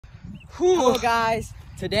Hello guys,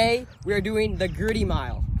 today we are doing the Griddy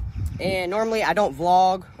mile. And normally I don't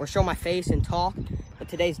vlog or show my face and talk, but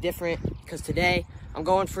today's different because today I'm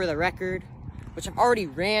going for the record, which I've already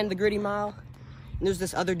ran the Griddy mile. And there's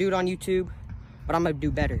this other dude on YouTube, but I'm gonna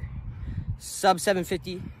do better. Sub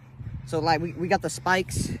 750. So like we got the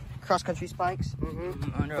spikes, cross-country spikes. We're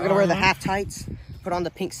gonna wear the half tights, put on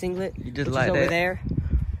the pink singlet, you just which like is over that. there.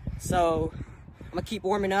 So I'm gonna keep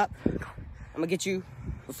warming up. I'm gonna get you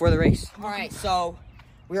before the race. All right, so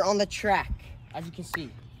we're on the track, as you can see.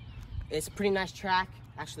 It's a pretty nice track.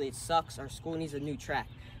 Actually, it sucks. Our school needs a new track.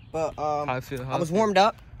 But I was warmed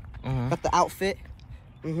up. Got the outfit.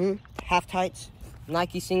 Half tights,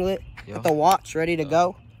 Nike singlet. Got the watch ready to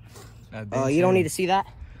go. You don't need to see that.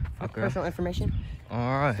 Okay. Personal information. All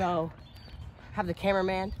right. So, have the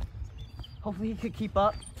cameraman. Hopefully he could keep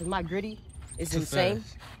up, because my Griddy is insane.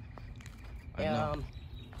 I know.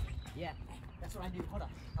 Yeah, that's what I do. Hold on.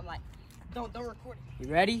 I'm like, don't record it.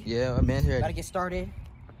 You ready? Yeah, I've been here. Gotta get started.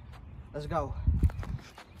 Let's go.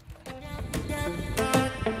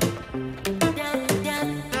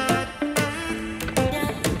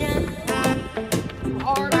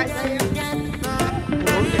 Hard right there.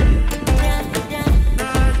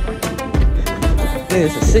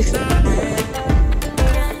 It's a 60.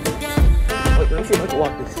 Wait, let me see if I can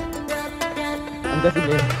walk this. I'm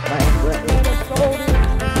definitely getting my ass wet.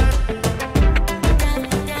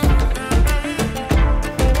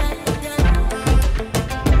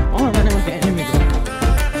 Oh, I'm running like an enemy.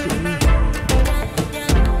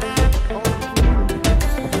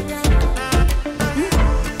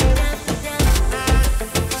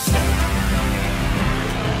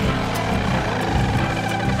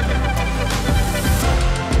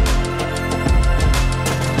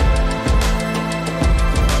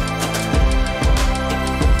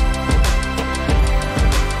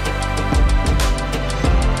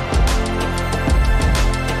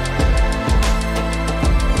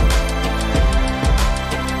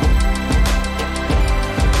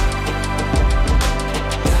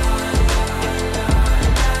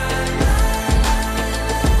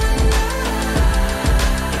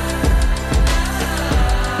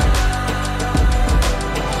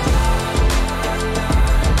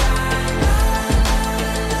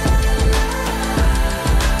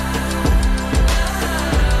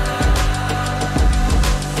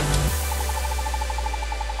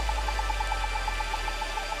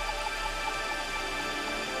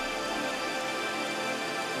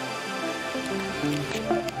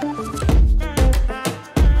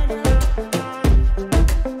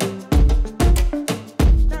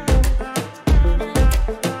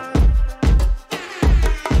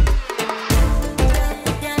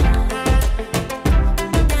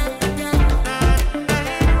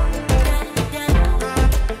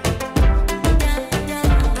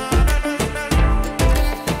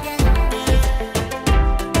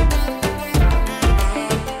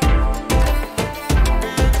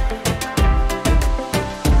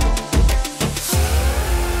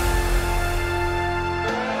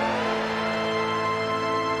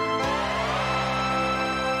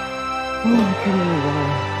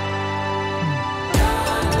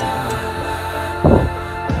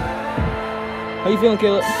 How you feeling,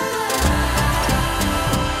 Caleb?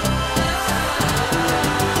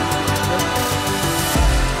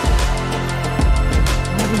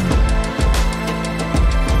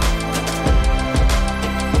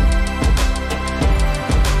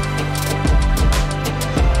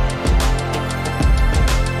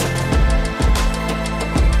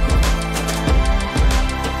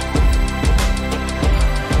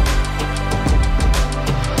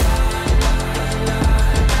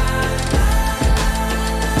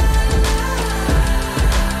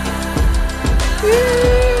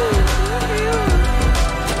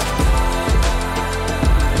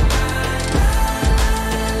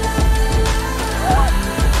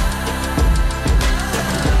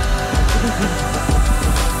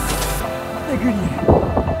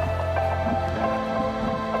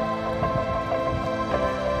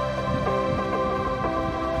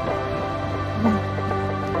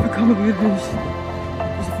 Come over here, there's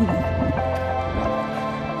a few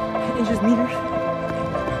inches meters.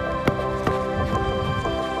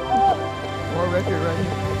 More record right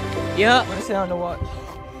here. Yep. What is it on the watch?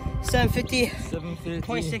 750. 750.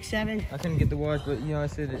 0.67. I couldn't get the watch, but you know I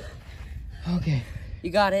said it. Okay.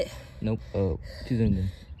 You got it. Nope. Oh,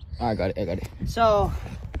 200. I got it. So,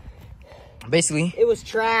 basically, it was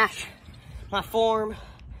trash. My form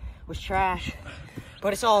was trash.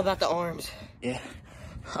 But it's all about the arms. Yeah.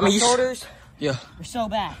 My shoulders are so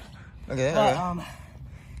bad. Okay. But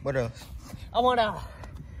what else? I wanna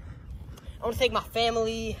thank my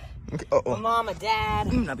family, Okay. My mom, my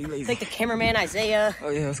dad. Not be lazy. Thank the cameraman, Isaiah. Oh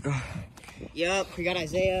yeah, let's go. Yup, we got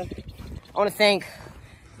Isaiah. I want to thank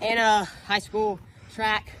Anna High School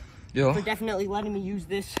Track for definitely letting me use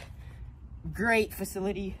this great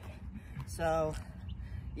facility. So,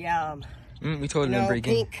 yeah. We told them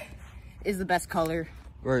breaking. Pink is the best color.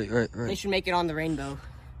 Right. They should make it on the rainbow.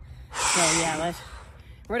 So yeah,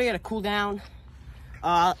 we're gonna get a cool down.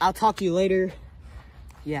 I'll talk to you later.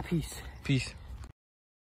 Yeah, peace. Peace.